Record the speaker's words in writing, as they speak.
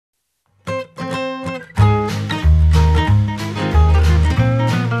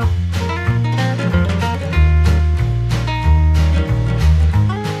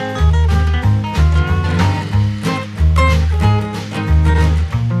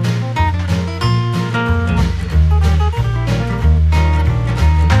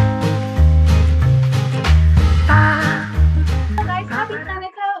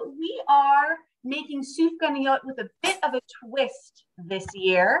Sufganiot with a bit of a twist this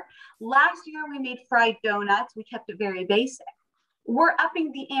year. Last year we made fried donuts. We kept it very basic. We're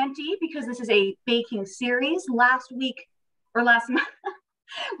upping the ante because this is a baking series. Last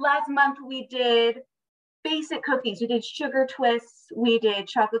month we did basic cookies. We did sugar twists. We did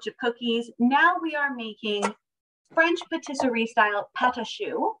chocolate chip cookies. Now we are making French patisserie style pâte à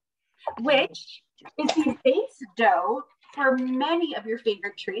choux, which is the base dough for many of your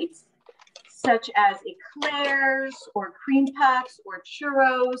favorite treats, such as eclairs or cream puffs or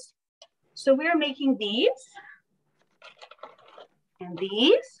churros. So we're making these and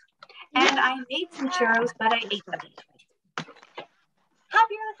these, and I made some churros, but I ate them.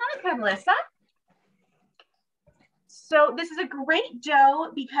 Happy Hanukkah, Melissa. So this is a great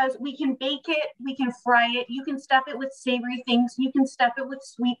dough because we can bake it, we can fry it, you can stuff it with savory things, you can stuff it with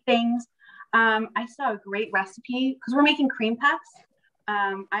sweet things. I saw a great recipe because we're making cream puffs.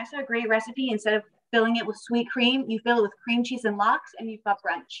 I saw a great recipe. Instead of filling it with sweet cream, you fill it with cream cheese and lox, and you've got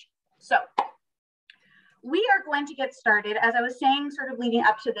brunch. So we are going to get started, as I was saying, sort of leading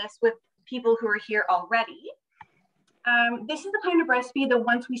up to this with people who are here already. This is the kind of recipe that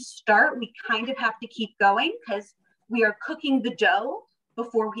once we start, we kind of have to keep going because we are cooking the dough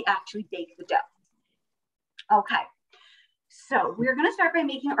before we actually bake the dough. Okay, so we're gonna start by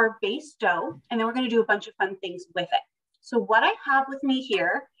making our base dough, and then we're gonna do a bunch of fun things with it. So what I have with me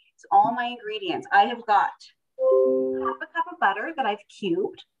here is all my ingredients. I have got half a cup of butter that I've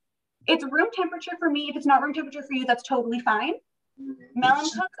cubed. It's room temperature for me. If it's not room temperature for you, that's totally fine. Melon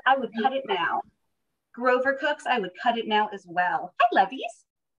cooks, I would cut it now. Grover cooks, I would cut it now as well. Hi, Levies.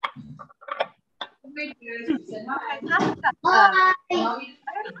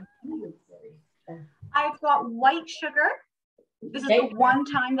 I've got white sugar. This is the one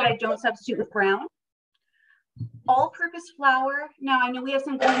time that I don't substitute with brown. All-purpose flour. Now, I know we have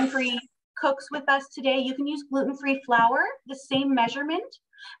some gluten-free cooks with us today. You can use gluten-free flour, the same measurement,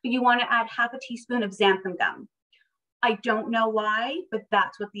 but you want to add half a teaspoon of xanthan gum. I don't know why, but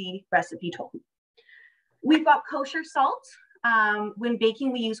that's what the recipe told me. We've got kosher salt. When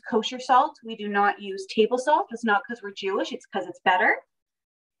baking, we use kosher salt. We do not use table salt. It's not because we're Jewish, it's because it's better.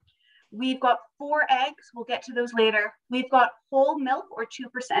 We've got 4 eggs. We'll get to those later. We've got whole milk or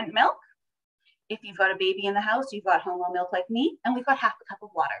 2% milk. If you've got a baby in the house, you've got whole milk like me, and we've got half a cup of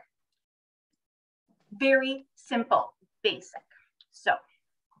water. Very simple, basic. So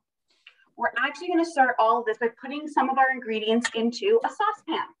we're actually going to start all of this by putting some of our ingredients into a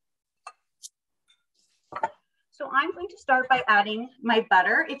saucepan. So I'm going to start by adding my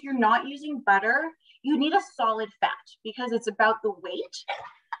butter. If you're not using butter, you need a solid fat because it's about the weight.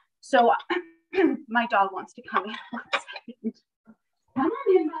 So my dog wants to come in. One second. Come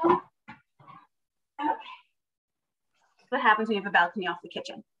on in, Mom. Okay. What happens when you have a balcony off the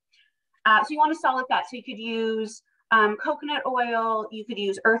kitchen? So you want a solid fat. So you could use coconut oil. You could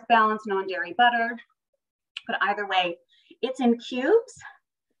use Earth Balance non-dairy butter. But either way, it's in cubes.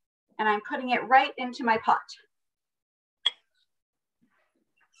 And I'm putting it right into my pot.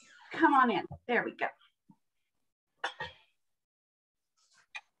 Come on in. There we go.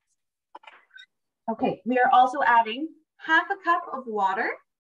 Okay, we are also adding half a cup of water.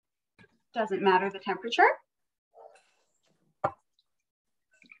 Doesn't matter the temperature. Half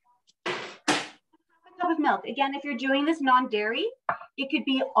a cup of milk. Again, if you're doing this non-dairy, it could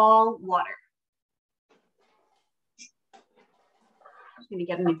be all water. I'm just going to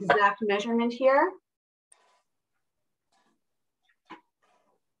get an exact measurement here.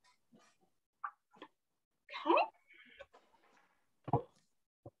 Okay.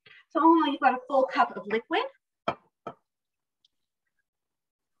 So now you've got a full cup of liquid.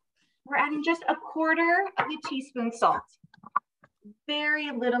 We're adding just a quarter of a teaspoon salt. Very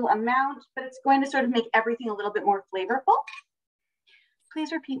little amount, but it's going to sort of make everything a little bit more flavorful.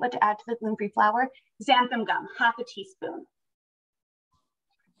 Please repeat what to add to the gluten-free flour. Xanthan gum, half a teaspoon.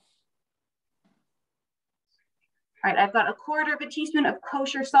 All right, I've got a quarter of a teaspoon of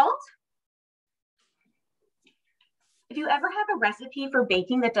kosher salt. If you ever have a recipe for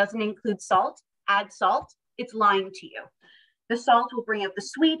baking that doesn't include salt, add salt. It's lying to you. The salt will bring out the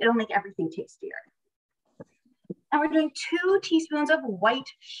sweet. It'll make everything tastier. And we're doing 2 teaspoons of white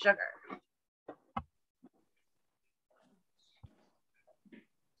sugar.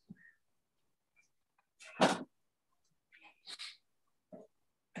 Is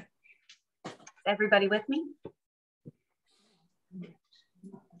everybody with me?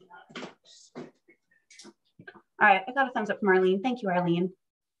 All right, I got a thumbs up from Arlene. Thank you, Arlene.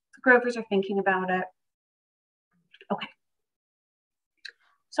 The Grovers are thinking about it. Okay.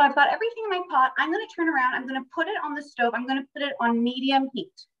 So I've got everything in my pot. I'm going to turn around. I'm going to put it on the stove. I'm going to put it on medium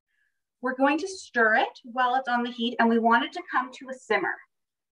heat. We're going to stir it while it's on the heat, and we want it to come to a simmer.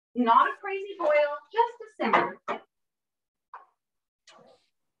 Not a crazy boil, just a simmer.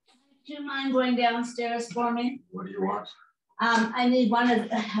 Do you mind going downstairs for me? What do you want? I need one of,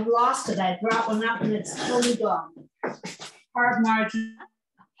 I've lost it. I brought one up and it's totally gone. Hard margin.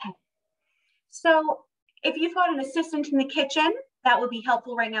 Okay. So if you've got an assistant in the kitchen, that would be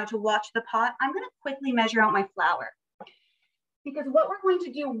helpful right now to watch the pot. I'm going to quickly measure out my flour. Because what we're going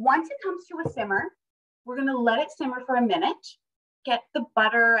to do once it comes to a simmer, we're going to let it simmer for a minute, get the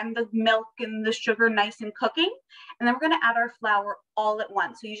butter and the milk and the sugar nice and cooking, and then we're going to add our flour all at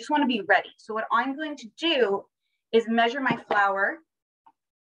once. So you just want to be ready. So what I'm going to do is measure my flour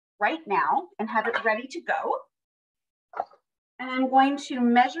right now and have it ready to go. And I'm going to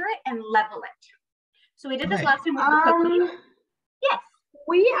measure it and level it. So we did this last time with the cookies. Yes.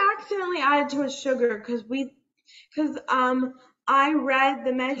 We accidentally added too much sugar because I read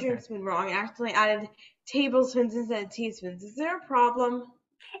the measuring spoon wrong. I accidentally added tablespoons instead of teaspoons. Is there a problem?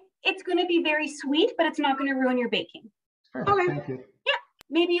 It's going to be very sweet, but it's not going to ruin your baking. Perfect. Okay. Thank you. Yeah.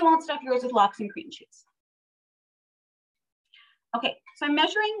 Maybe you won't stuff yours with lox and cream cheese. Okay, so I'm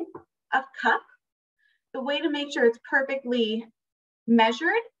measuring a cup. The way to make sure it's perfectly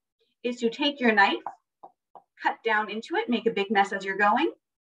measured is to take your knife, cut down into it, make a big mess as you're going,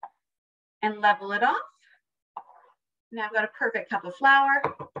 and level it off. Now I've got a perfect cup of flour.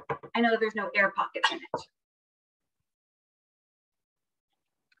 I know there's no air pockets in it.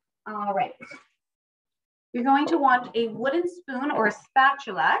 All right. You're going to want a wooden spoon or a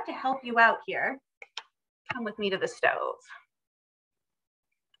spatula to help you out here. Come with me to the stove.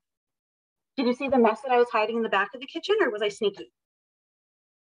 Did you see the mess that I was hiding in the back of the kitchen, or was I sneaky?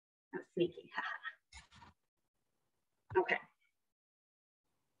 I was sneaky. Okay.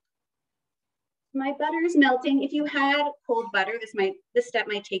 My butter is melting. If you had cold butter, this step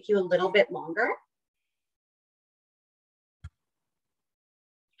might take you a little bit longer.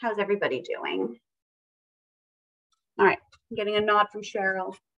 How's everybody doing? All right, I'm getting a nod from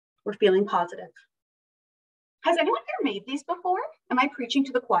Cheryl. We're feeling positive. Has anyone here made these before? Am I preaching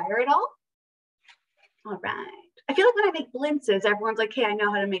to the choir at all? All right. I feel like when I make blintzes, everyone's like, hey, I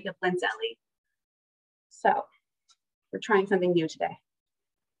know how to make a blintz, Ellie. So we're trying something new today.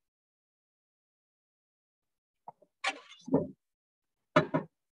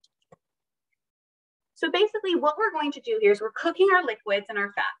 So basically what we're going to do here is we're cooking our liquids and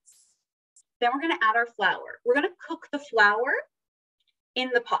our fats. Then we're going to add our flour. We're going to cook the flour in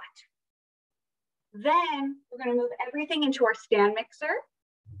the pot. Then we're going to move everything into our stand mixer.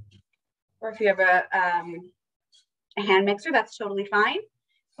 Or if you have a hand mixer, that's totally fine.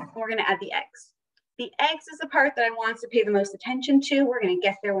 We're going to add the eggs. The eggs is the part that I want us to pay the most attention to. We're going to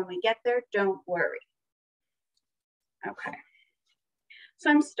get there when we get there. Don't worry. Okay.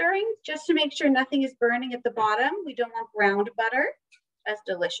 So I'm stirring just to make sure nothing is burning at the bottom. We don't want browned butter, as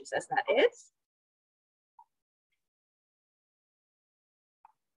delicious as that is.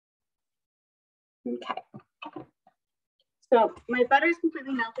 Okay. So my butter is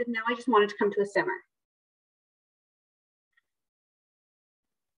completely melted. Now I just want it to come to a simmer.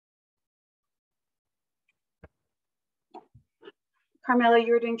 Carmela,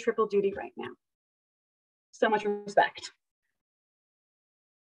 you're doing triple duty right now. So much respect.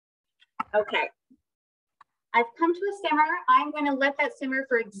 Okay. I've come to a simmer. I'm going to let that simmer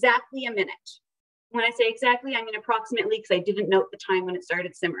for exactly a minute. When I say exactly, I mean approximately because I didn't note the time when it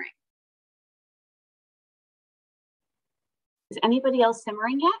started simmering. Is anybody else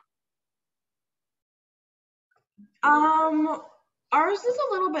simmering yet? Ours is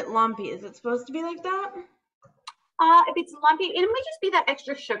a little bit lumpy. Is it supposed to be like that? If it's lumpy, it might just be that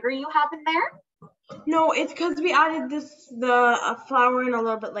extra sugar you have in there. No, it's because we added the flour in a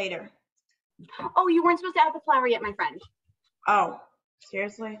little bit later. Oh, you weren't supposed to add the flour yet, my friend. Oh,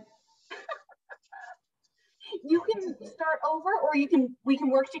 seriously? You can start over, or we can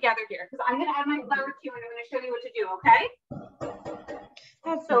work together here because I'm going to add my flour too, and I'm going to show you what to do. Okay?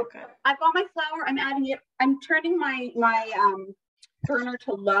 That's so not good. I've got my flour. I'm adding it. I'm turning my burner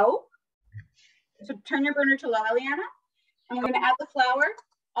to low. So turn your burner to low, Eliana. And I'm going to add the flour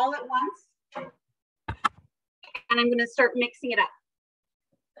all at once, and I'm going to start mixing it up.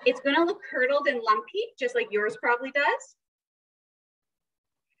 It's going to look curdled and lumpy, just like yours probably does.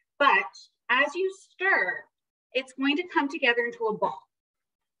 But as you stir, it's going to come together into a ball.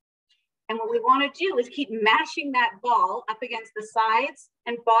 And what we want to do is keep mashing that ball up against the sides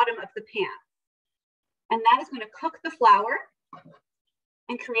and bottom of the pan. And that is going to cook the flour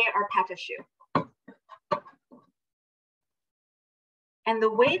and create our pâte à choux. And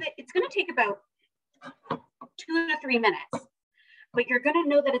the way that it's going to take about 2 to 3 minutes. but you're gonna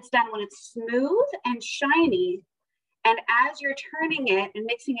know that it's done when it's smooth and shiny. And as you're turning it and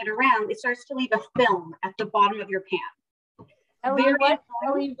mixing it around, it starts to leave a film at the bottom of your pan.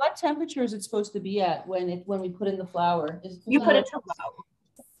 Ellie, what temperature is it supposed to be at when we put in the flour? You put it to low.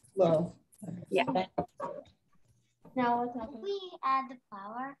 Low. Yeah. Okay. Now what's happening? We add the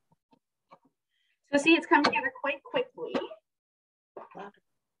flour. So see, it's come together quite quickly.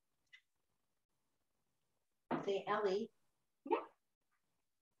 Say, Ellie. Yeah.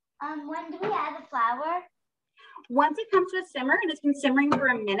 When do we add the flour? Once it comes to a simmer and it's been simmering for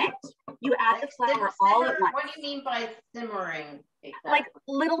a minute, you add the flour all at once. What do you mean by simmering? Exactly? Like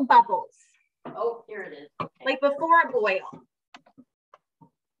little bubbles. Oh, here it is. Okay. Like before a boil.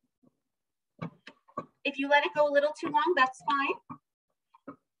 If you let it go a little too long, that's fine.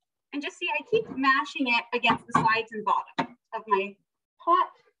 And just see, I keep mashing it against the sides and bottom of my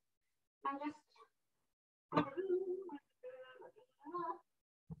pot. I'm just,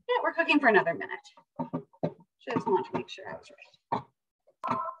 yeah, we're cooking for another minute. Just want to make sure I was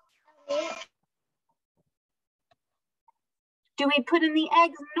right. Do we put in the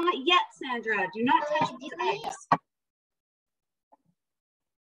eggs? Not yet, Sandra. Do not touch these eggs.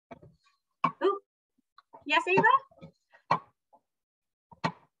 Ooh. Yes, Ava?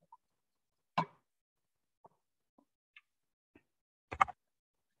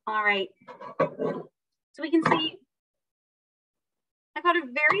 All right. So we can see I got a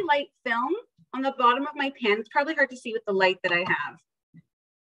very light film on the bottom of my pan. It's probably hard to see with the light that I have.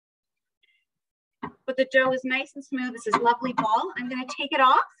 But the dough is nice and smooth. This is lovely ball. I'm going to take it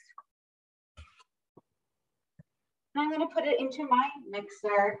off. And I'm going to put it into my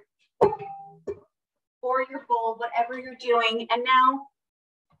mixer or your bowl, whatever you're doing. And now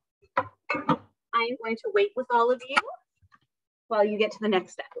I'm going to wait with all of you while you get to the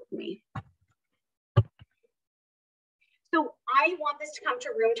next step with me. So I want this to come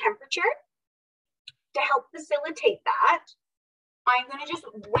to room temperature. To help facilitate that, I'm going to just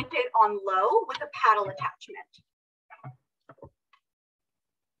whip it on low with a paddle attachment.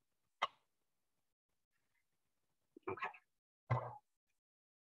 Okay.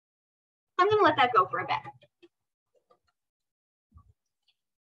 I'm going to let that go for a bit.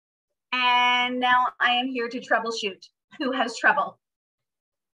 And now I am here to troubleshoot. Who has trouble?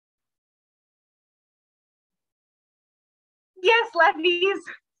 Yes, lefties.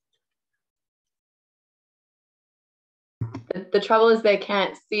 The trouble is they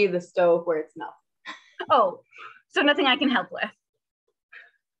can't see the stove where it's melting. Oh, so nothing I can help with.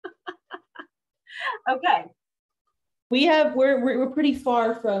 Okay. We're pretty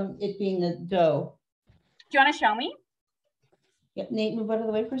far from it being a dough. Do you want to show me? Yeah, Nate, move out of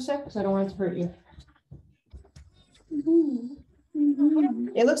the way for a sec because I don't want it to hurt you.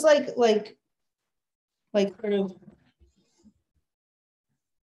 It looks like sort of.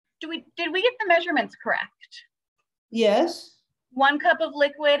 Did we get the measurements correct? Yes. 1 cup of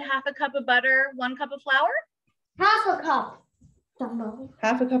liquid, half a cup of butter, 1 cup of flour? Half a cup.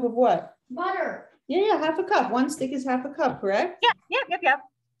 Half a cup of what? Butter. Yeah, half a cup. 1 stick is half a cup, correct? Yep.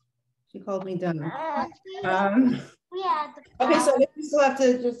 She called me dumb. We add the flour. Okay, so we still have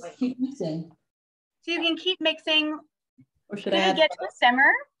to just keep mixing. So you can keep mixing. Or should Did I it add? get to a simmer,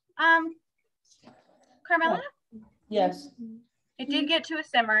 Carmela? Yes. It did get to a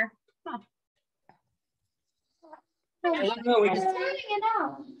simmer. Huh. I don't know. It's turning it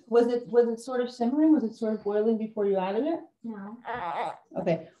out. Was it sort of simmering? Was it sort of boiling before you added it? No.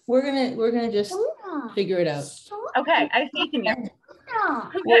 Okay, we're gonna just figure it out. Okay, I faith in you. No.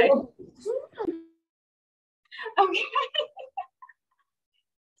 Okay. Okay.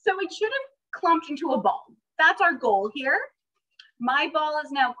 So it should have clumped into a ball. That's our goal here. My ball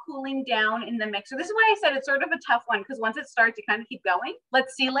is now cooling down in the mixer. This is why I said it's sort of a tough one because once it starts, you kind of keep going.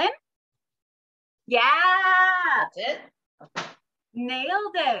 Let's see, Lynn. Yeah. That's it.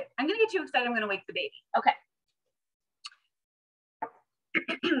 Nailed it. I'm going to get too excited. I'm going to wake the baby. Okay.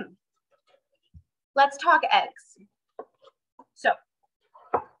 Let's talk eggs. So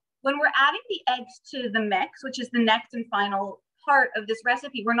when we're adding the eggs to the mix, which is the next and final part of this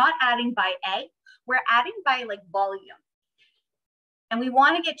recipe, we're not adding by egg. We're adding by like volume. And we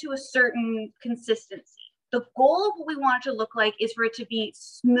want to get to a certain consistency. The goal of what we want it to look like is for it to be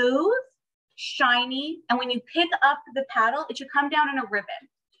smooth, shiny, and when you pick up the paddle, it should come down in a ribbon,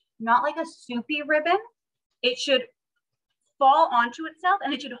 not like a soupy ribbon. It should fall onto itself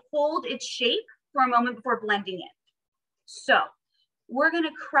and it should hold its shape for a moment before blending in. So we're going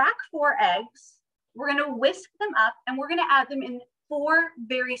to crack 4 eggs. We're going to whisk them up and we're going to add them in 4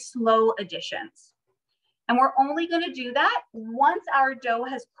 very slow additions. And we're only going to do that once our dough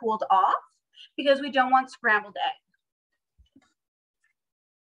has cooled off because we don't want scrambled eggs.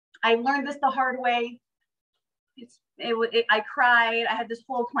 I learned this the hard way. I cried. I had this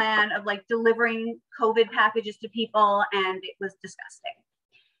whole plan of like delivering COVID packages to people, and it was disgusting.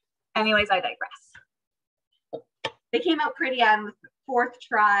 Anyways, I digress. They came out pretty on the 4th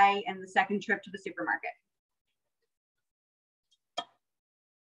try and the 2nd trip to the supermarket.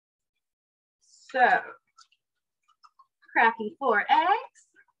 So, cracking 4 eggs.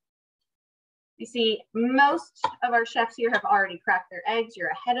 You see, most of our chefs here have already cracked their eggs. You're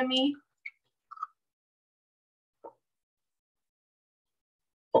ahead of me.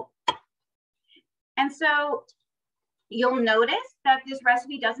 And so you'll notice that this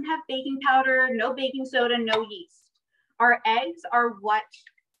recipe doesn't have baking powder, no baking soda, no yeast. Our eggs are what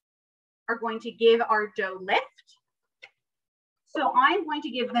are going to give our dough lift. So I'm going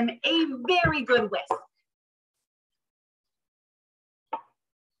to give them a very good whisk.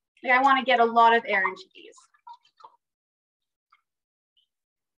 I want to get a lot of air into these.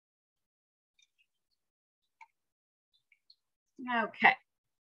 Okay. I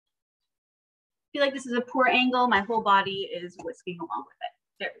feel like this is a poor angle. My whole body is whisking along with it.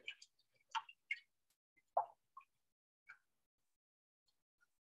 There we go.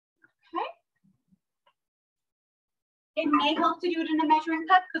 Okay. It may help to do it in a measuring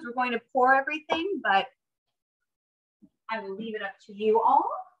cup because we're going to pour everything, but I will leave it up to you all.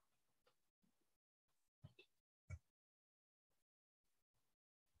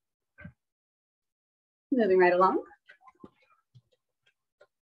 Moving right along.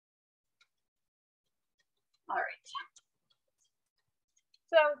 All right.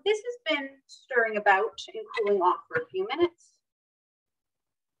 So this has been stirring about and cooling off for a few minutes.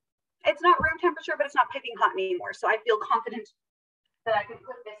 It's not room temperature, but it's not piping hot anymore. So I feel confident that I can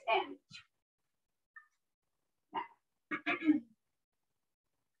put this in. Now.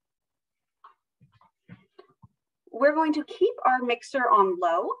 We're going to keep our mixer on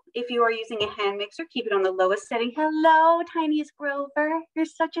low. If you are using a hand mixer, keep it on the lowest setting. Hello, tiniest Grover. You're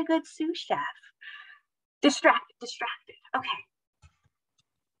such a good sous chef. Distracted. Okay.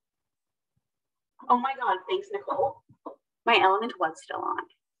 Oh my God, thanks, Nicole. My element was still on.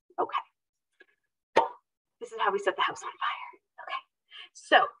 Okay. This is how we set the house on fire. Okay.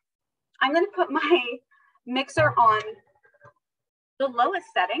 So I'm going to put my mixer on the lowest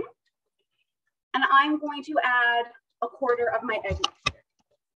setting, and I'm going to add a quarter of my egg mixture.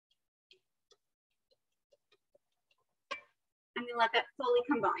 I'm going to let that fully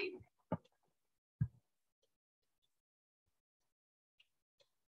combine.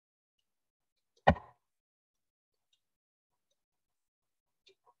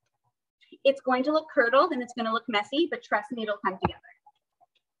 It's going to look curdled and it's going to look messy, but trust me, it'll come together.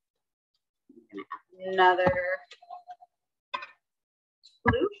 I'm going to add another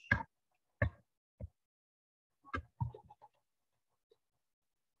sploosh.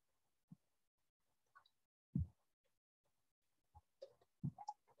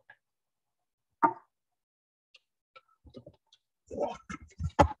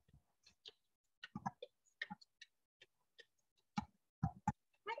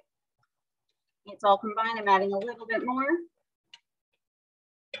 It's all combined. I'm adding a little bit more.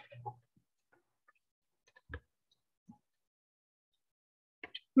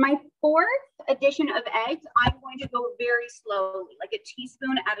 My 4th addition of eggs, I'm going to go very slowly, like a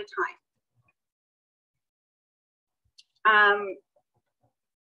teaspoon at a time.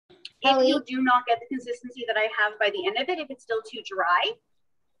 If you do not get the consistency that I have by the end of it, if it's still too dry,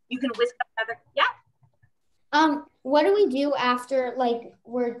 you can whisk up another, yeah. What do we do after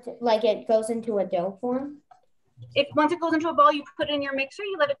it goes into a dough form? Once it goes into a ball, you put it in your mixer,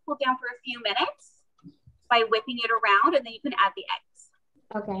 you let it cool down for a few minutes by whipping it around, and then you can add the eggs.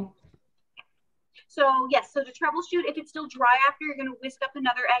 Okay. So yes, so to troubleshoot, if it's still dry after, you're gonna whisk up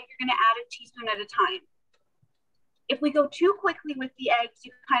another egg, you're gonna add a teaspoon at a time. If we go too quickly with the eggs,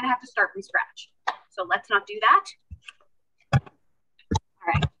 you kind of have to start from scratch. So let's not do that. All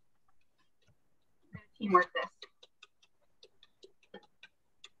right. I'm gonna teamwork this.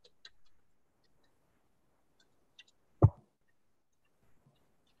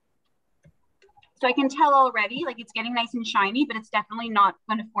 So I can tell already, like it's getting nice and shiny, but it's definitely not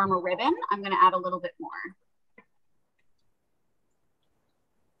going to form a ribbon. I'm going to add a little bit more.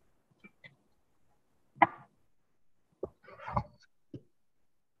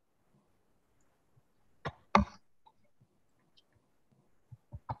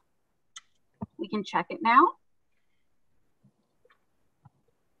 We can check it now.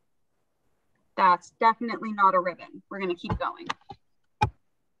 That's definitely not a ribbon. We're going to keep going.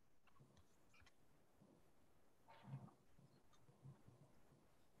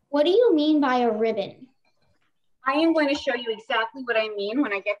 What do you mean by a ribbon? I am going to show you exactly what I mean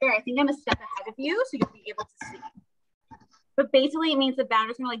when I get there. I think I'm a step ahead of you, so you'll be able to see. But basically, it means the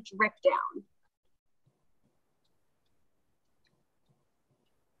batter is going to like drip down.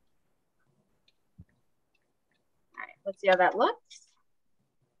 All right, let's see how that looks.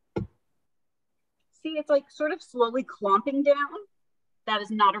 See, it's like sort of slowly clumping down. That is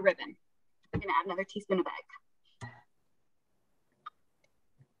not a ribbon. I'm going to add another teaspoon of egg.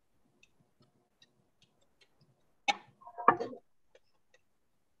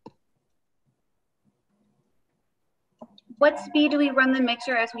 What speed do we run the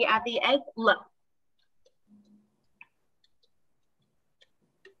mixer as we add the egg? Low. I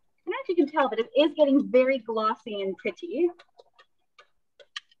don't know if you can tell, but it is getting very glossy and pretty.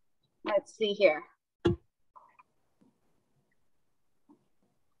 Let's see here.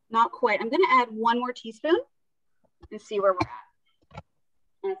 Not quite. I'm going to add one more teaspoon and see where we're at.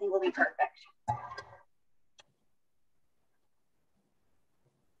 And I think we'll be perfect.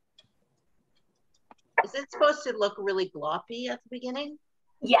 Is it supposed to look really gloppy at the beginning?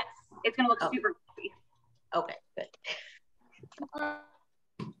 Yes, it's going to look super glossy. Okay, good.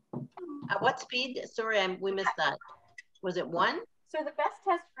 At what speed? Sorry, we missed that. Was it 1? So the best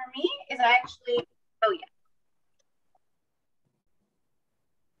test for me is I actually, oh yeah.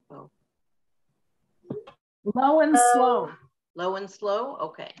 Oh. Low and slow. Low and slow?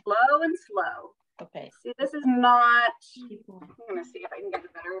 Okay. Low and slow. Okay. See, this is not, I'm going to see if I can get a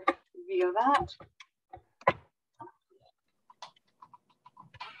better view of that.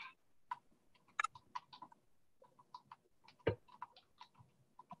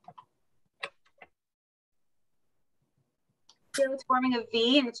 See how it's forming a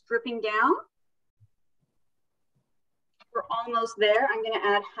V and it's dripping down? We're almost there. I'm going to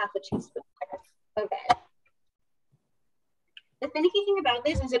add half a teaspoon. Okay. The finicky thing about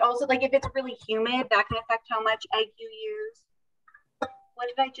this is it also, like, if it's really humid, that can affect how much egg you use. What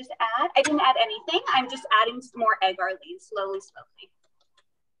did I just add? I didn't add anything. I'm just adding some more egg arlene, slowly, slowly.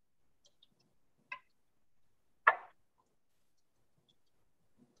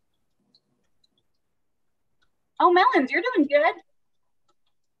 Oh, Melons, you're doing good.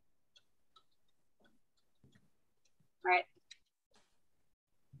 All right.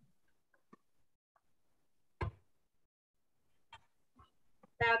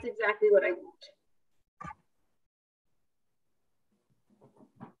 That's exactly what I want.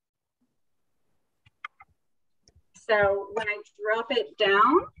 So when I drop it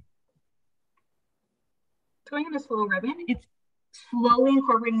down, it's going on a slow ribbon. It's slowly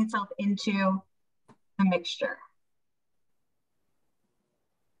incorporating itself into the mixture.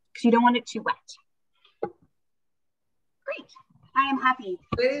 Because you don't want it too wet. Great. I am happy.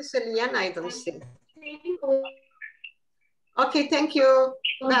 Where is Eliana? I don't see. Okay, thank you.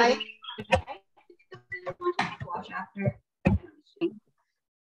 Bye. Wash after.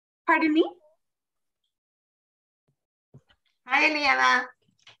 Pardon me? Hi, Eliana.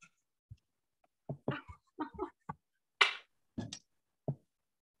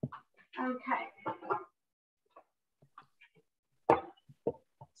 Okay.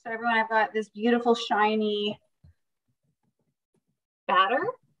 So everyone, I've got this beautiful shiny batter.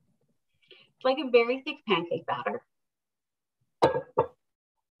 It's like a very thick pancake batter. Okay.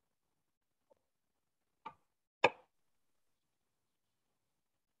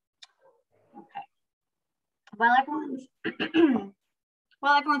 While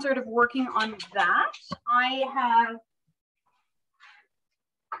everyone's sort of working on that, I have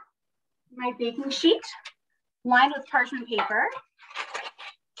my baking sheet lined with parchment paper.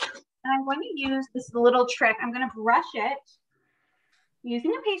 And I'm going to use this little trick. I'm going to brush it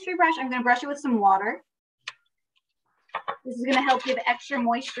using a pastry brush. I'm going to brush it with some water. This is going to help give extra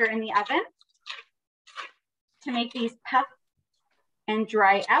moisture in the oven to make these puff and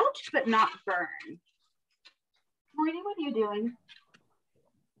dry out, but not burn. Morty, what are you doing?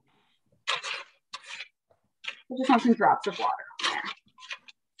 I just want some drops of water on there.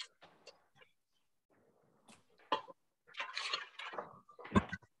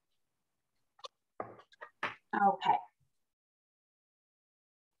 Okay.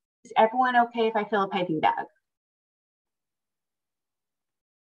 Is everyone okay if I fill a piping bag?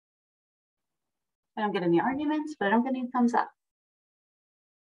 I don't get any arguments, but I don't get any thumbs up.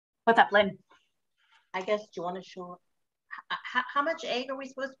 What's up, Lynn? I guess, do you want to show how much egg are we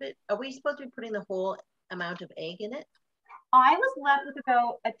supposed to be? Are we supposed to be putting the whole amount of egg in it? I was left with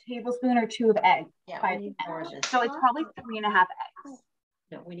about a tablespoon or 2 of egg. Yeah, we need more of this. So it's probably 3.5 eggs.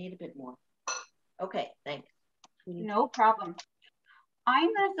 No, we need a bit more. Okay, thanks. No problem.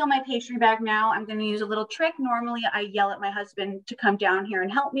 I'm going to fill my pastry bag now. I'm going to use a little trick. Normally, I yell at my husband to come down here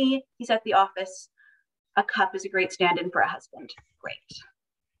and help me. He's at the office a cup is a great stand-in for a husband. Great.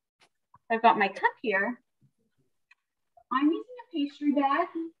 I've got my cup here. I'm using a pastry bag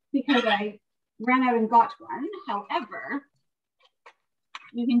because I ran out and got one. However,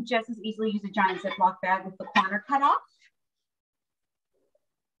 you can just as easily use a giant Ziploc bag with the corner cut off.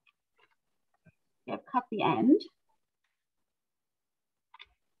 You have cut the end.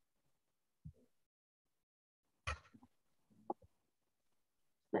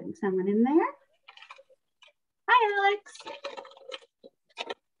 Letting someone in there. Hi, Alex.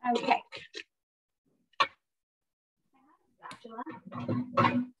 Okay.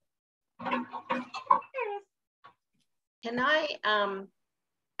 Can I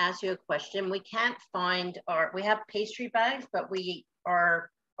ask you a question? We can't find we have pastry bags, but our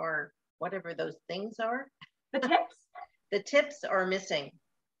whatever those things are. The tips? The tips are missing.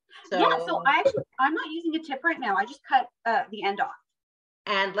 So, yeah, so I'm not using a tip right now. I just cut the end off.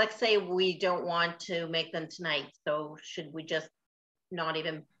 And let's say we don't want to make them tonight. So should we just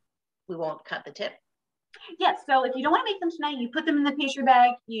we won't cut the tip? Yes, so if you don't want to make them tonight, you put them in the pastry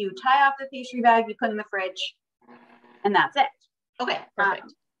bag, you tie off the pastry bag, you put them in the fridge, and that's it. Okay,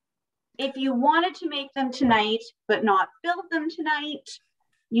 perfect. If you wanted to make them tonight, but not build them tonight,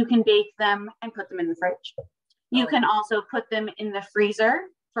 you can bake them and put them in the fridge. You can also put them in the freezer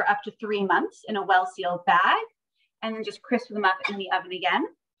for up to 3 months in a well-sealed bag, and then just crisp them up in the oven again.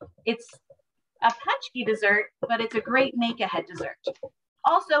 It's a paczki dessert, but it's a great make-ahead dessert.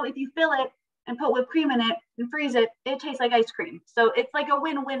 Also, if you fill it and put whipped cream in it and freeze it, it tastes like ice cream. So it's like a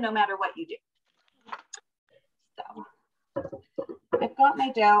win-win no matter what you do. So I've got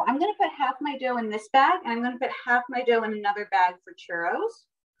my dough. I'm gonna put half my dough in this bag, and I'm gonna put half my dough in another bag for churros.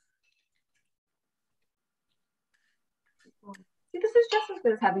 See, this is just as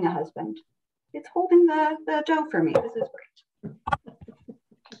good as having a husband. It's holding the dough for me. This is great.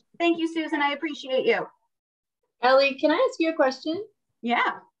 Thank you, Susan. I appreciate you. Ellie, can I ask you a question?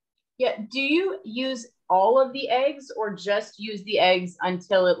 Yeah. Yeah. Do you use all of the eggs or just use the eggs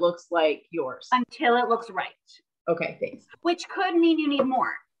until it looks like yours? Until it looks right. Okay, thanks. Which could mean you need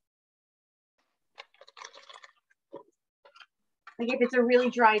more. Like if it's a really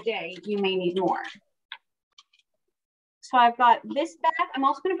dry day, you may need more. So I've got this bag. I'm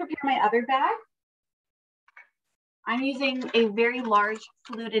also going to prepare my other bag. I'm using a very large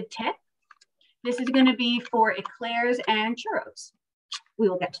fluted tip. This is going to be for eclairs and churros. We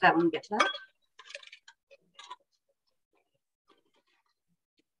will get to that when we get to that.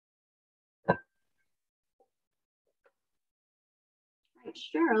 All right,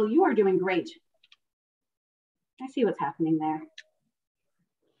 Cheryl, you are doing great. I see what's happening there.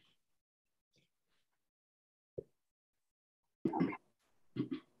 Okay.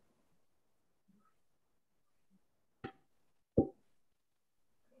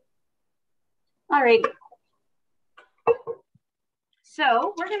 All right.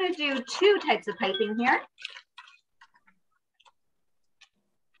 So we're going to do 2 types of piping here.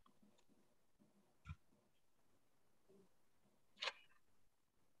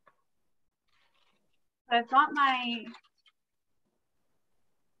 I've got my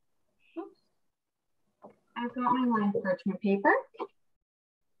lined parchment paper.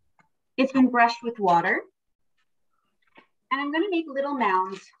 It's been brushed with water. And I'm going to make little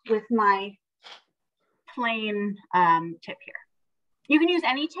mounds with my plain tip here. You can use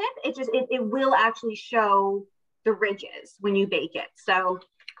any tip. It will actually show the ridges when you bake it. So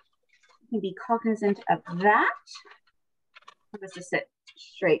you can be cognizant of that. Let's just sit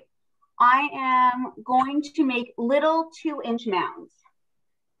straight. I am going to make little 2-inch mounds.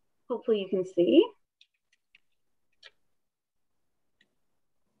 Hopefully you can see.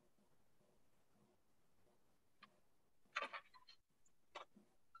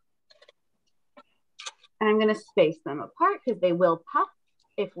 And I'm going to space them apart because they will puff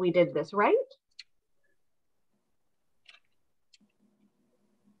if we did this right.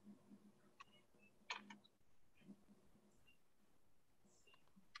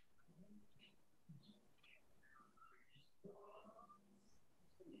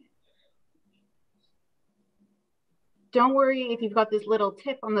 Don't worry if you've got this little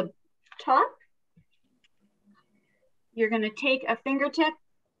tip on the top. You're going to take a fingertip,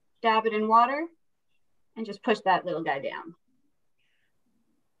 dab it in water, and just push that little guy down.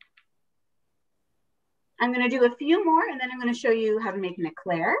 I'm going to do a few more, and then I'm going to show you how to make an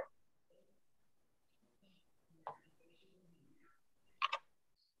eclair.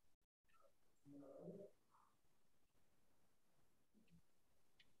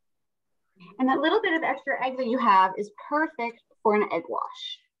 And that little bit of extra egg that you have is perfect for an egg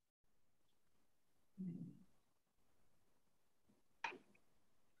wash.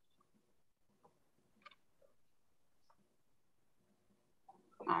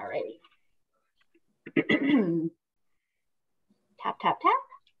 All right. Tap, tap,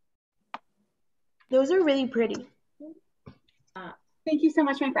 tap. Those are really pretty. Thank you so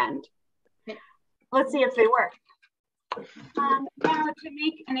much, my friend. Let's see if they work. Now to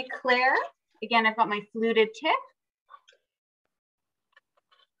make an eclair, again, I've got my fluted tip.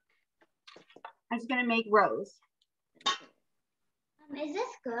 I'm just gonna make rows. Is this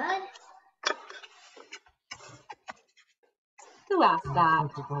good? Who asked that?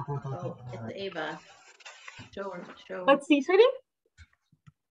 Oh, it's Ava. Show her. Let's see, sweetie.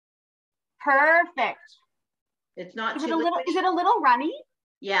 Perfect. It's not Is too it a little? liquidy. Is it a little runny?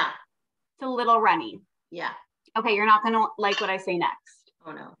 Yeah. It's a little runny. Yeah. Okay, you're not gonna like what I say next.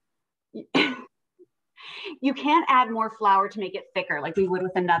 Oh no. You can't add more flour to make it thicker like we would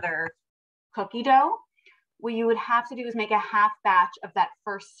with another cookie dough. What you would have to do is make a half batch of that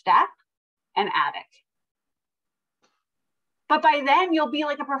first step and add it. But by then you'll be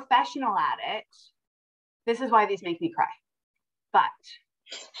like a professional at it. This is why these make me cry. But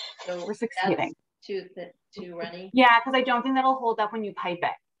So we're succeeding. Too runny. Yeah, because I don't think that'll hold up when you pipe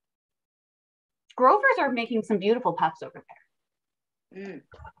it. Grovers are making some beautiful puffs over there. Mm.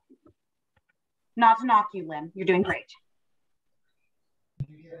 Not to knock you, Lynn. You're doing great.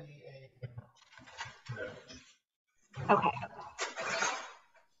 Okay.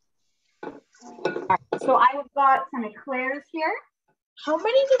 All right, so I've got some eclairs here. How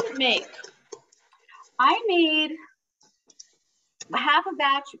many did it make? I made half a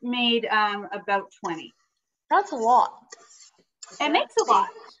batch, made about 20. That's a lot. It makes a lot.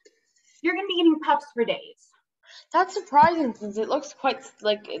 You're gonna be eating puffs for days. That's surprising since it looks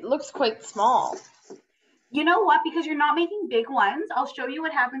quite small. You know what? Because you're not making big ones, I'll show you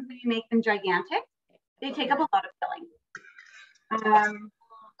what happens when you make them gigantic. They take up a lot of filling.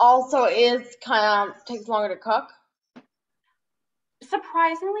 Also, it kind of takes longer to cook.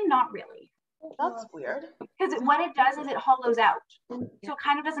 Surprisingly, not really. That's weird. Because what it does is it hollows out. So it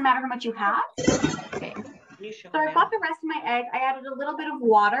kind of doesn't matter how much you have. Okay. You show So her I've now. got the rest of my egg. I added a little bit of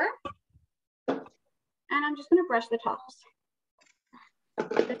water. And I'm just going to brush the tops.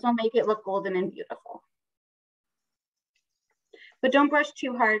 This will make it look golden and beautiful. But don't brush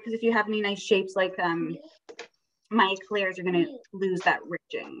too hard because if you have any nice shapes like my eclairs, you're going to lose that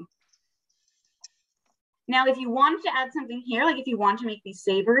ridging. Now, if you wanted to add something here, like if you want to make these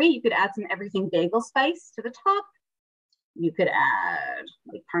savory, you could add some everything bagel spice to the top. You could add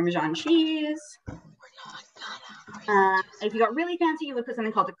like Parmesan cheese. If you got really fancy, you would put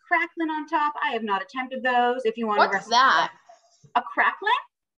something called a cracklin on top. I have not attempted those. If you want What's that? A cracklin?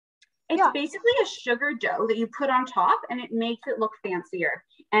 It's basically a sugar dough that you put on top and it makes it look fancier.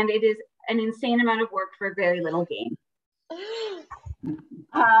 And it is an insane amount of work for a very little gain.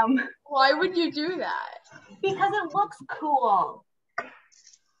 Why would you do that? Because it looks cool.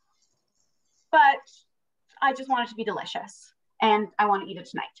 But I just want it to be delicious and I want to eat it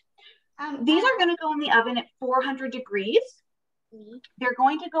tonight. These are going to go in the oven at 400 degrees. They're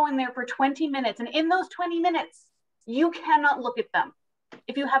going to go in there for 20 minutes. And in those 20 minutes, you cannot look at them.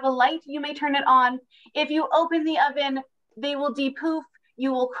 If you have a light, you may turn it on. If you open the oven, they will depoof.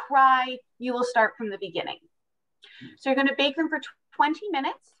 You will cry. You will start from the beginning. So you're going to bake them for 20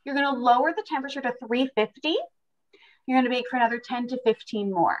 minutes. You're going to lower the temperature to 350. You're going to bake for another 10 to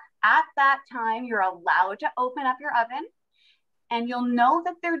 15 more. At that time, you're allowed to open up your oven. And you'll know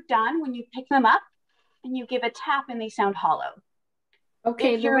that they're done when you pick them up and you give a tap and they sound hollow.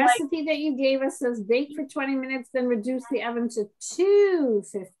 Okay, the recipe that you gave us says bake for 20 minutes, then reduce the oven to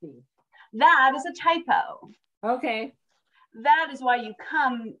 250. That is a typo. Okay. That is why you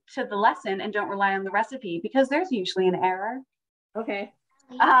come to the lesson and don't rely on the recipe because there's usually an error. Okay.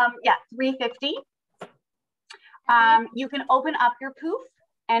 Yeah, 350. You can open up your poof.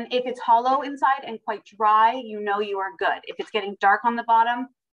 And if it's hollow inside and quite dry, you know you are good. If it's getting dark on the bottom,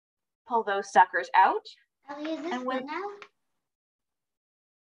 pull those suckers out. Ellie, is this good now?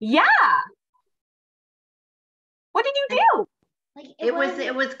 Yeah. What did you do? Like It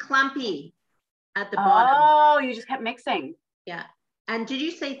was clumpy at the bottom. Oh, you just kept mixing. Yeah. And did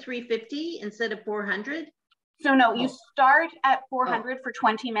you say 350 instead of 400? So no, you start at 400 for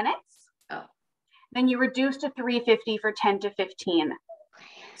 20 minutes. Oh. Then you reduce to 350 for 10 to 15.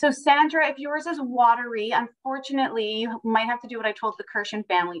 So Sandra, if yours is watery, unfortunately, you might have to do what I told the Kirshen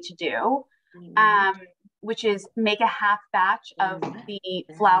family to do, which is make a half batch of the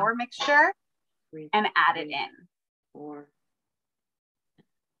flour mixture and add it in.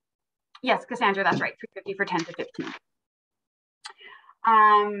 Yes, Cassandra, that's right, 350 for 10 to 15.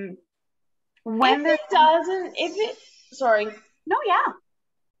 Sorry. No, yeah.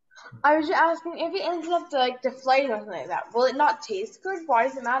 I was just asking if it ends up to like deflate or something like that. Will it not taste good? Why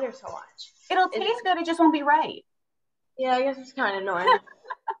does it matter so much? It'll taste good, it just won't be right. Yeah, I guess it's kind of annoying.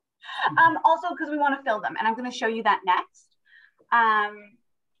 Also, because we want to fill them, and I'm going to show you that next.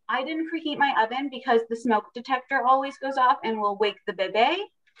 I didn't preheat my oven because the smoke detector always goes off and will wake the bebe.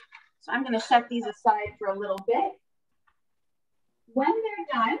 So I'm going to set these aside for a little bit. When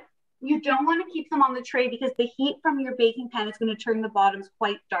they're done, you don't want to keep them on the tray because the heat from your baking pan is going to turn the bottoms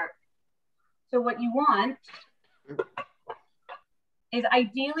quite dark. So what you want is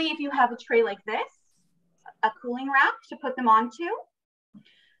ideally if you have a tray like this, a cooling rack to put them onto.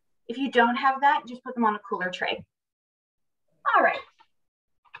 If you don't have that, just put them on a cooler tray. All right.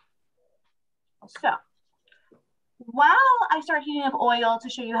 So while I start heating up oil to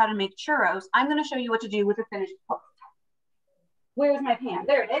show you how to make churros, I'm going to show you what to do with the finished toast. Where's my pan?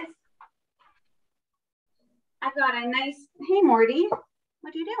 There it is. I've got a nice, hey Morty,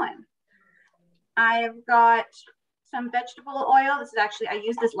 what are you doing? I've got some vegetable oil. This is actually, I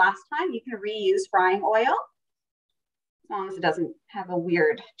used this last time. You can reuse frying oil as long as it doesn't have a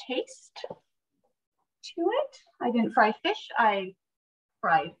weird taste to it. I didn't fry fish, I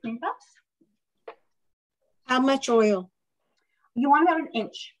fried cream puffs. How much oil? You want about an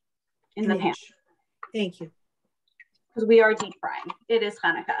inch in the pan. Thank you. Because we are deep frying. It is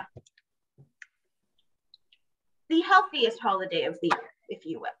Hanukkah. The healthiest holiday of the year, if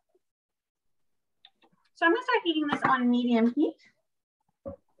you will. So I'm going to start heating this on medium heat.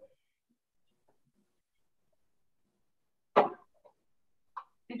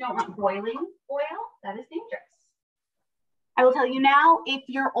 You don't want boiling oil. That is dangerous. I will tell you now, if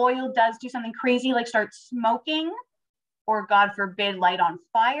your oil does do something crazy, like start smoking, or God forbid, light on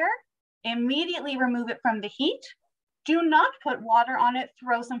fire, immediately remove it from the heat. Do not put water on it,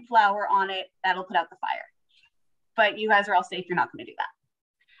 throw some flour on it. That'll put out the fire. But you guys are all safe. You're not going to do that.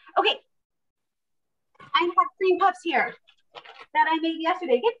 Okay. I have cream puffs here that I made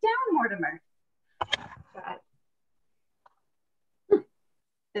yesterday. Get down, Mortimer. God.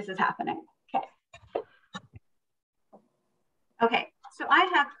 This is happening. Okay. Okay. So I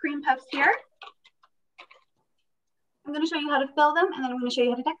have cream puffs here. I'm going to show you how to fill them, and then I'm going to show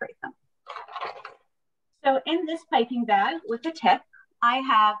you how to decorate them. So in this piping bag with a tip, I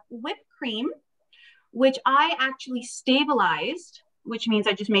have whipped cream, which I actually stabilized, which means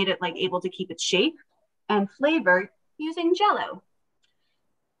I just made it like able to keep its shape, and flavored using Jell-O.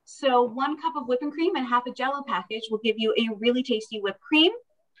 So 1 cup of whipping cream and half a Jell-O package will give you a really tasty whipped cream.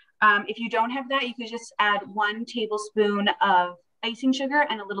 If you don't have that, you could just add 1 tablespoon of icing sugar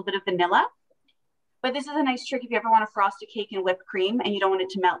and a little bit of vanilla. But this is a nice trick if you ever want to frost a cake in whipped cream and you don't want it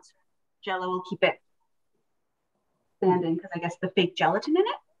to melt. Jell-O will keep it standing because I guess the fake gelatin in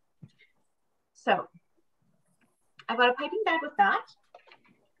it. So I've got a piping bag with that.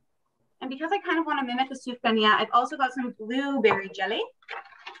 And because I kind of want to mimic the Sufganiot, I've also got some blueberry jelly.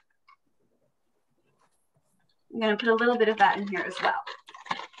 I'm going to put a little bit of that in here as well.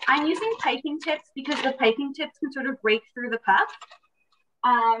 I'm using piping tips because the piping tips can sort of break through the puff.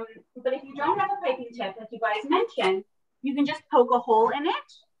 But if you don't have a piping tip, like you guys mentioned, you can just poke a hole in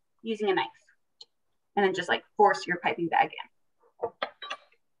it using a knife and then just like force your piping bag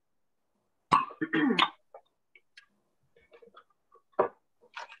in.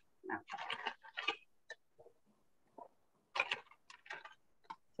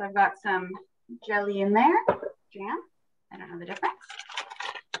 So I've got some jelly in there, jam, I don't know the difference.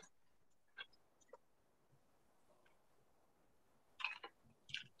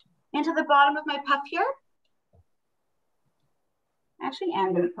 Into the bottom of my puff here. Actually,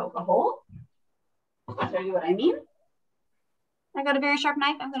 I'm going to poke a hole. I'll show you what I mean. I got a very sharp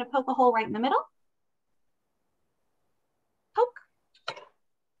knife. I'm going to poke a hole right in the middle. Poke.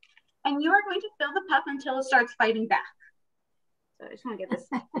 And you are going to fill the puff until it starts fighting back. So I just want to get this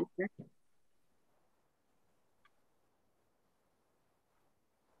here.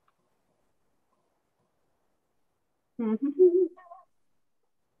 I'm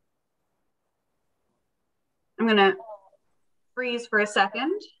going to freeze for a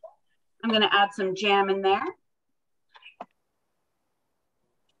second. I'm going to add some jam in there.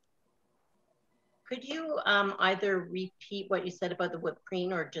 Could you either repeat what you said about the whipped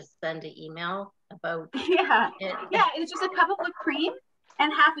cream or just send an email about Yeah, it's just a cup of whipped cream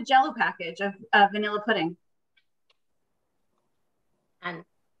and half a Jell-O package of vanilla pudding. And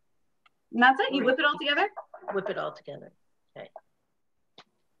that's it? You whip it all together? Whip it all together. Okay.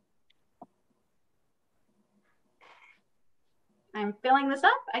 I'm filling this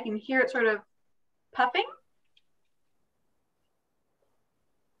up. I can hear it sort of puffing.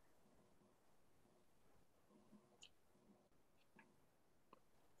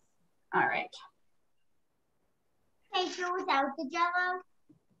 All right. Can I do without the Jello?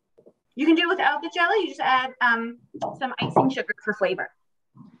 You can do without the jello. You just add some icing sugar for flavor.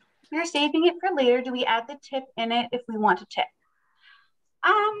 We're saving it for later. Do we add the tip in it if we want to tip?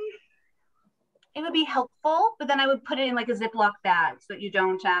 It would be helpful, but then I would put it in like a Ziploc bag so that you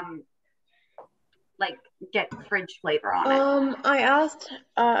don't like get fridge flavor on it. I asked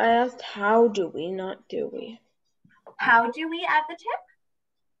how do we, not do we. How do we add the tip?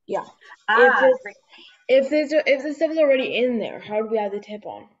 Yeah. Great. If the stuff is already in there, how do we add the tip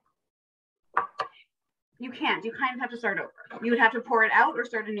on? You can't. You kind of have to start over. You would have to pour it out or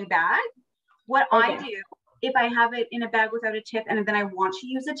start a new bag. What I do, if I have it in a bag without a tip and then I want to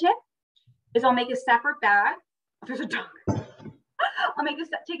use a tip, is I'll make a separate bag. There's a dog. I'll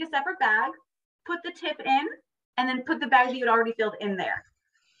take a separate bag, put the tip in, and then put the bag that you had already filled in there.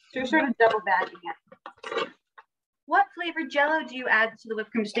 So you're sort of double bagging it. What flavored jello do you add to the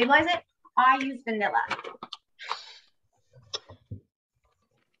whipped cream to stabilize it? I use vanilla.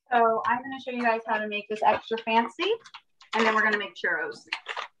 So I'm going to show you guys how to make this extra fancy, and then we're going to make churros.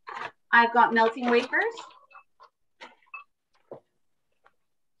 I've got melting wafers.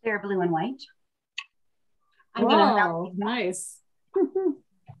 They're blue and white. I'm going to melt. Nice.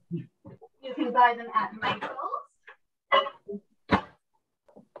 You can buy them at Michael's.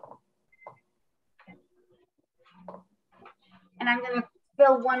 And I'm going to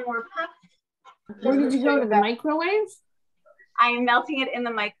fill one more cup. Where did you go, to the microwave? I am melting it in the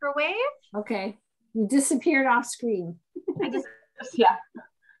microwave. Okay. You disappeared off screen. Yeah.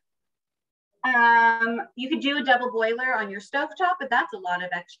 You could do a double boiler on your stovetop, but that's a lot of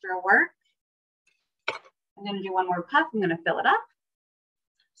extra work. I'm going to do one more puff. I'm going to fill it up.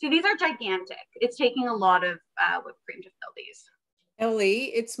 See, these are gigantic. It's taking a lot of whipped cream to fill these. Ellie,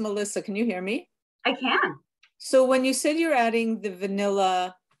 it's Melissa. Can you hear me? I can. So when you said you're adding the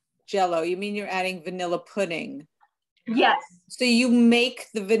vanilla jello, you mean you're adding vanilla pudding? Yes. So you make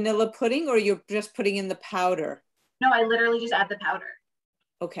the vanilla pudding or you're just putting in the powder? No, I literally just add the powder.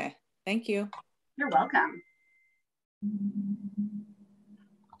 Okay, thank you. You're welcome.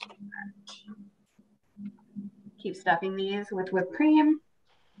 Keep stuffing these with whipped cream.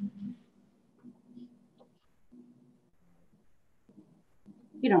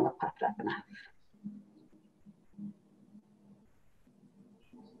 You don't look puffed up enough.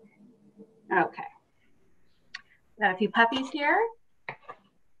 Okay. Got a few puppies here.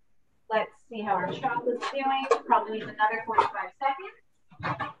 Let's see how our chocolate's doing. Probably needs another 45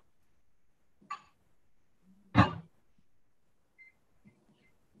 seconds.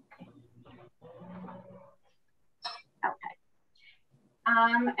 Okay.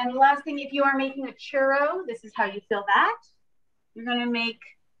 And the last thing, if you are making a churro, this is how you fill that. You're going to make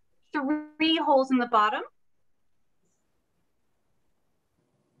 3 holes in the bottom.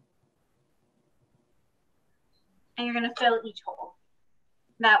 And you're going to fill each hole.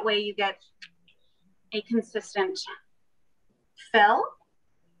 That way you get a consistent fill.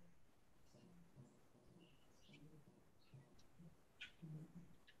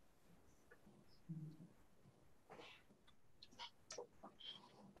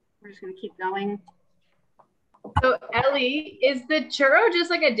 We're just going to keep going. So Ellie, is the churro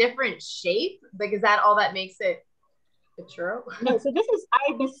just like a different shape? Like, is that all that makes it a churro? No, so this is,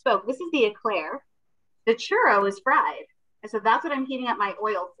 I misspoke. This is the eclair. The churro is fried. And so that's what I'm heating up my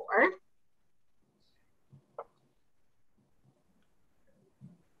oil for.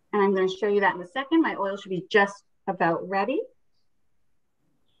 And I'm going to show you that in a second. My oil should be just about ready.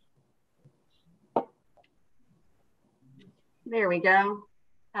 There we go.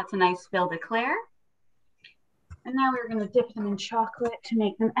 That's a nice filled eclair. And now we're going to dip them in chocolate to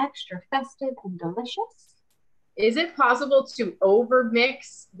make them extra festive and delicious. Is it possible to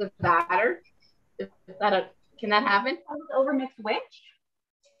overmix the batter? Can that happen? Overmix which?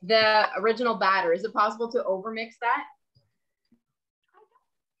 The original batter. Is it possible to overmix that?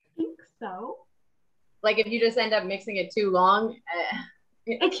 I think so. Like if you just end up mixing it too long?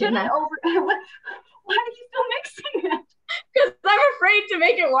 It shouldn't over. Why are you still mixing it? Because I'm afraid to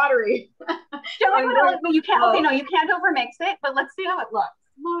make it watery. But you can't. Okay, no, you can't overmix it. But let's see how it looks.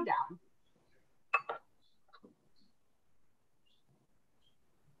 Slow down.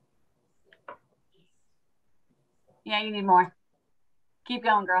 Yeah, you need more. Keep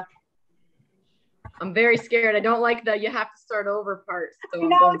going, girl. I'm very scared. I don't like the you have to start over part. So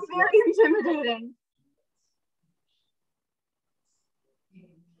no, it's very intimidating.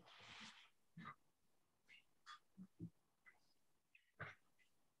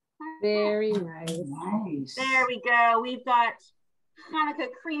 Very nice. There we go. We've got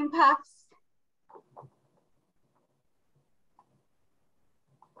Hanukkah cream puffs.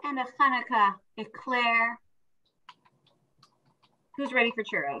 and a Hanukkah eclair. Who's ready for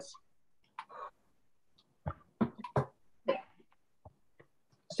churros?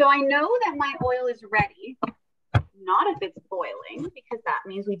 So I know that my oil is ready, not if it's boiling, because that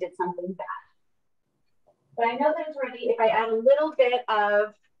means we did something bad. But I know that it's ready if I add a little bit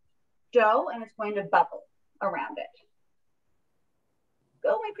of dough and it's going to bubble around it.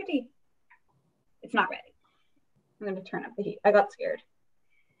 Go, my pretty. It's not ready. I'm going to turn up the heat. I got scared.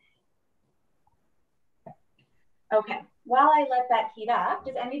 Okay, while I let that heat up,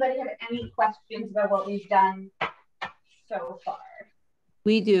 does anybody have any questions about what we've done so far?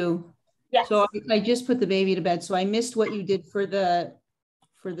 We do. Yes. So I just put the baby to bed. So I missed what you did for the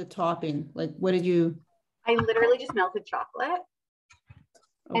topping. Like, what did you? I literally just melted chocolate.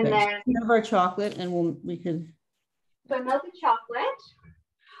 Okay. And then have our chocolate and we could. So I melted chocolate.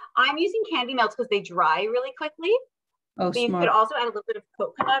 I'm using candy melts because they dry really quickly. Oh, but you smart. could also add a little bit of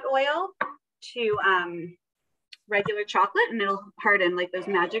coconut oil to regular chocolate and it'll harden like those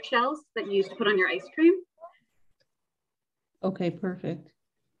magic shells that you used to put on your ice cream. Okay, perfect.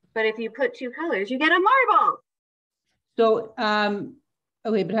 But if you put 2 colors, you get a marble. So,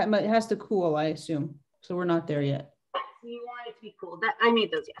 okay, but it has to cool, I assume. So we're not there yet. You want it to be cool. That I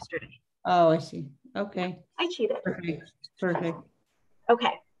made those yesterday. Oh, I see. Okay. I cheated. Perfect. Perfect.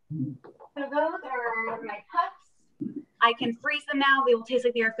 Okay. So those are my cups. I can freeze them now. They will taste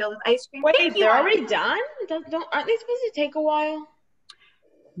like they are filled with ice cream. Wait, they're already done? Aren't they supposed to take a while?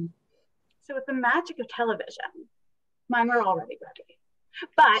 So with the magic of television, mine were already ready.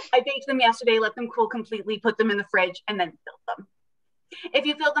 But I baked them yesterday, let them cool completely, put them in the fridge, and then filled them. If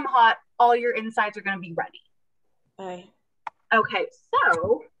you fill them hot, all your insides are going to be ready. Okay,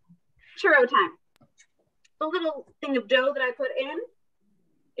 so churro time. The little thing of dough that I put in,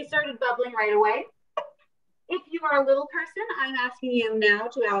 it started bubbling right away. If you are a little person, I'm asking you now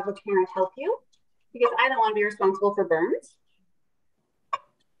to have a parent help you because I don't want to be responsible for burns.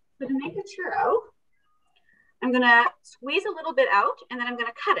 So to make a churro, I'm going to squeeze a little bit out and then I'm going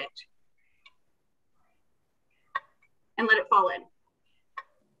to cut it and let it fall in.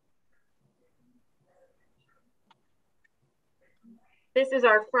 This is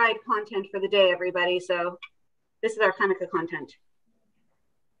our fried content for the day, everybody. So this is our Hanukkah content.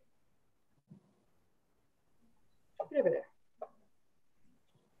 Put it over there.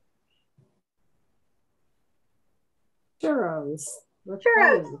 Churros.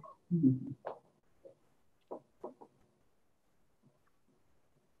 Churros.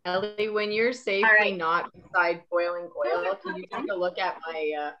 Ellie, when you're safely not beside boiling oil, can you take a look at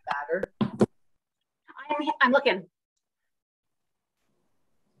my batter? I'm looking.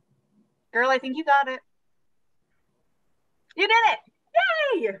 Girl, I think you got it. You did it.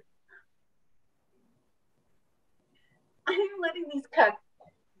 Yay! I'm letting these cook.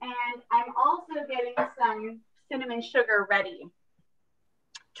 And I'm also getting some cinnamon sugar ready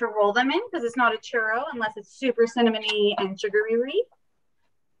to roll them in because it's not a churro unless it's super cinnamony and sugary.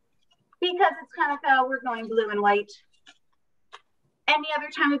 Because it's Hanukkah, we're going blue and white. Any other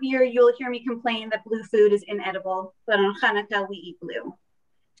time of year, you'll hear me complain that blue food is inedible, but on Hanukkah, we eat blue.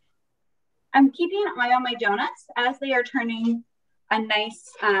 I'm keeping an eye on my donuts as they are turning a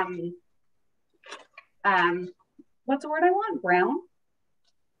nice, what's the word I want? Brown?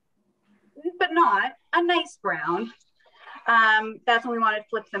 But not a nice brown. That's when we want to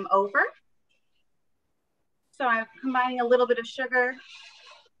flip them over. So I'm combining a little bit of sugar.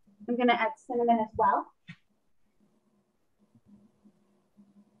 I'm going to add cinnamon as well.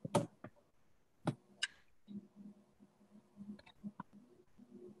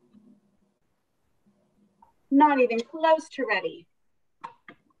 Not even close to ready.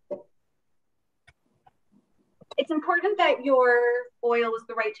 It's important that your oil is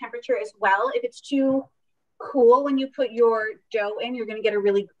the right temperature as well. If it's too cool when you put your dough in, you're going to get a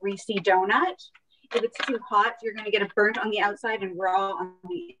really greasy donut. If it's too hot, you're going to get a burnt on the outside and raw on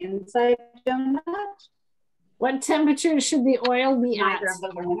the inside donut. What temperature should the oil be at? Neither of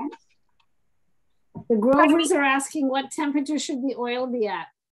those are winners. The Grovers are asking what temperature should the oil be at?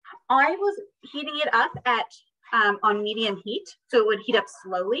 I was heating it up at on medium heat, so it would heat up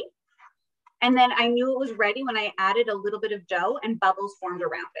slowly. And then I knew it was ready when I added a little bit of dough and bubbles formed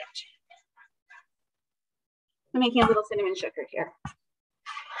around it. I'm making a little cinnamon sugar here.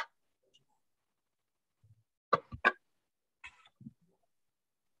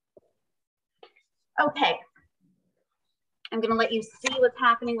 Okay. I'm going to let you see what's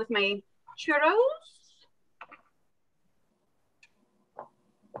happening with my churros.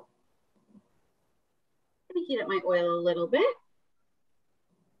 Let me heat up my oil a little bit.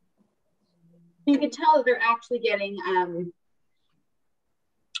 You can tell that they're actually getting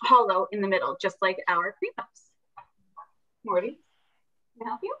hollow in the middle, just like our cream puffs. Morty, can I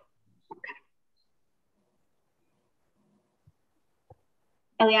help you? Okay.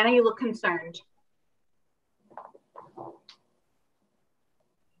 Eliana, you look concerned.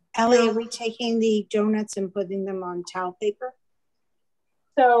 Ellie, are we taking the donuts and putting them on towel paper?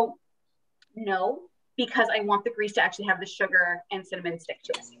 So, no, because I want the grease to actually have the sugar and cinnamon stick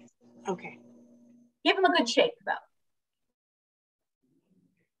to it. Okay. Give them a good shake, though.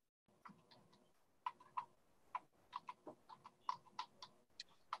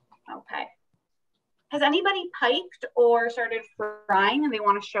 Okay. Has anybody piked or started frying and they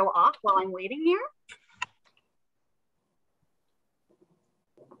want to show off while I'm waiting here?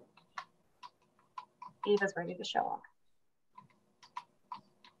 Ava's ready to show off.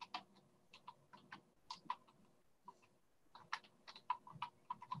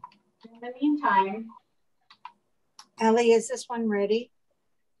 In the meantime, Ellie, is this one ready?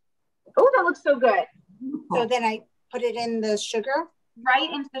 Oh, that looks so good. So then I put it in the sugar?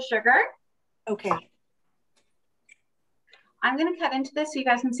 Right into the sugar. Okay. I'm going to cut into this so you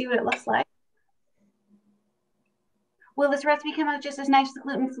guys can see what it looks like. Will this recipe come out just as nice as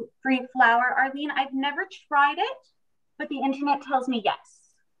gluten-free flour? Arlene, I've never tried it, but the internet tells me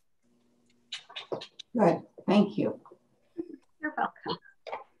yes. Good, thank you. You're welcome.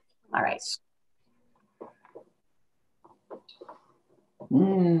 All right.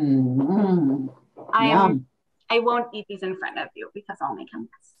 I won't eat these in front of you because I'll make a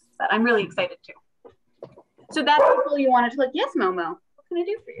mess, but I'm really excited too. So that's all you wanted to look. Yes, Momo. What can I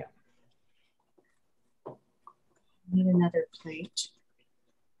do for you? Need another plate.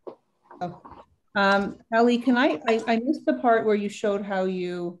 Oh. Ellie, can I missed the part where you showed how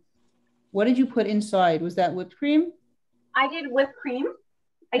what did you put inside? Was that whipped cream? I did whipped cream.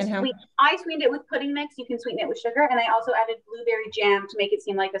 I sweetened it with pudding mix. You can sweeten it with sugar. And I also added blueberry jam to make it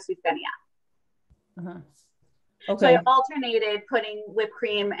seem like a Sufganiot. Okay. So I alternated putting whipped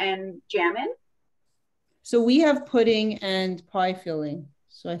cream and jam in. So we have pudding and pie filling.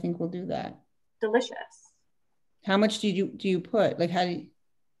 So I think we'll do that. Delicious. How much do you put? Like how do you,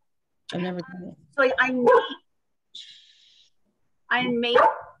 I've never done it. So I made,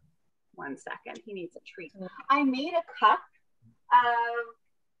 one second, he needs a treat. I made a cup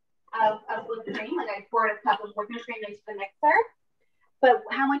of whipped cream. Like I poured a cup of whipped cream into the mixer. But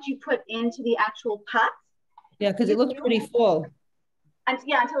how much you put into the actual cup? Yeah, because it looks pretty full. And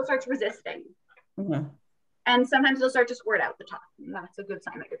yeah, until it starts resisting. And sometimes it'll start to squirt out the top. And that's a good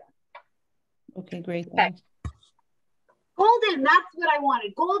sign that you're done. Okay, great. Okay. Golden, that's what I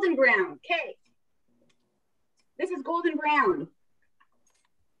wanted. Golden brown. Okay. This is golden brown.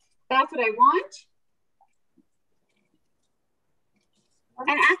 That's what I want.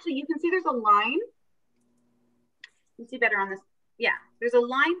 And actually, you can see there's a line. You see better on this. Yeah, there's a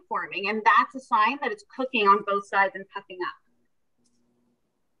line forming, and that's a sign that it's cooking on both sides and puffing up.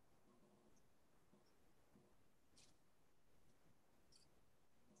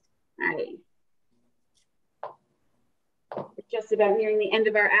 All right. We're just about nearing the end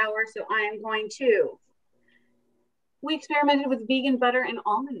of our hour, so I am going to. We experimented with vegan butter and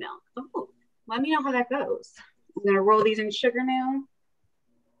almond milk. Oh, let me know how that goes. I'm going to roll these in sugar now.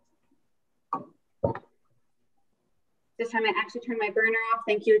 This time I actually turned my burner off.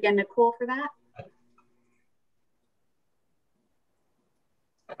 Thank you again, Nicole, for that.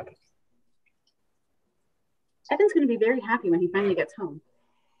 Evan's going to be very happy when he finally gets home.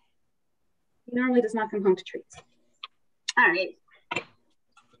 He normally does not come home to treats. All right.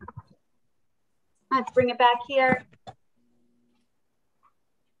 Let's bring it back here.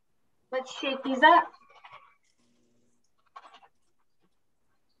 Let's shake these up.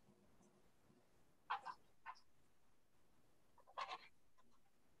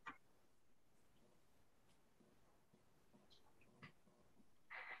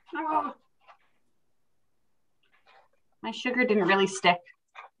 Oh. My sugar didn't really stick,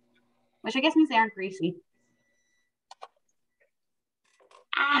 which I guess means they aren't greasy.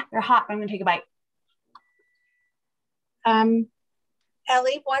 Ah, they're hot, but I'm gonna take a bite.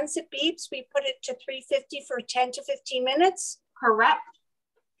 Ellie, once it beeps, we put it to 350 for 10 to 15 minutes? Correct.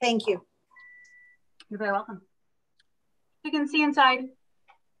 Thank you. You're very welcome. You can see inside,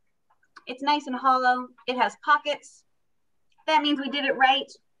 it's nice and hollow. It has pockets. That means we did it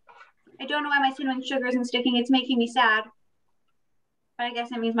right. I don't know why my cinnamon sugar isn't sticking. It's making me sad. But I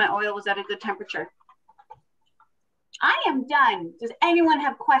guess it means my oil was at a good temperature. I am done. Does anyone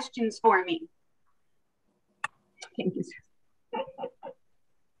have questions for me? Thank you.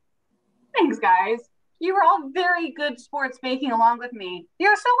 Thanks, guys. You were all very good sports baking along with me.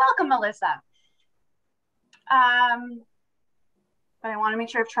 You're so welcome, Melissa. but I want to make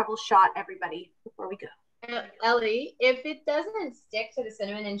sure I've troubleshot everybody before we go. Ellie, if it doesn't stick to the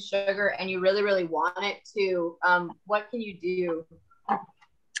cinnamon and sugar and you really, really want it to, what can you do?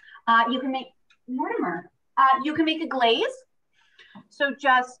 You can make, Mortimer, you can make a glaze. So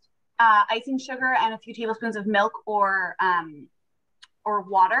just icing sugar and a few tablespoons of milk or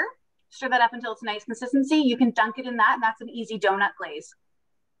water. Stir that up until it's a nice consistency. You can dunk it in that, and that's an easy donut glaze.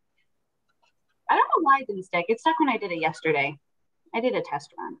 I don't know why it didn't stick. It stuck when I did it yesterday. I did a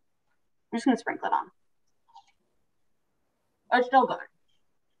test run. I'm just going to sprinkle it on. Oh, it's still good.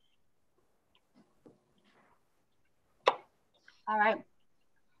 All right.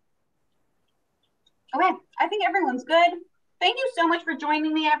 Okay, I think everyone's good. Thank you so much for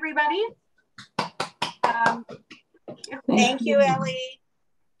joining me, everybody. Thank you, Ellie.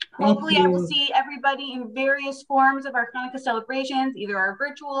 Hopefully I will see everybody in various forms of our Hanukkah celebrations, either our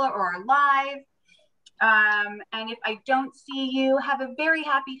virtual or our live. And if I don't see you, have a very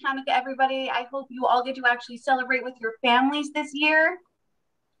happy Hanukkah, everybody. I hope you all get to actually celebrate with your families this year.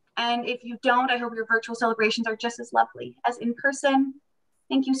 And if you don't, I hope your virtual celebrations are just as lovely as in person.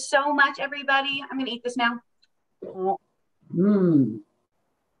 Thank you so much, everybody. I'm gonna eat this now. It's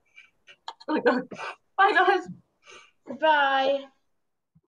really good. Bye, guys. Bye.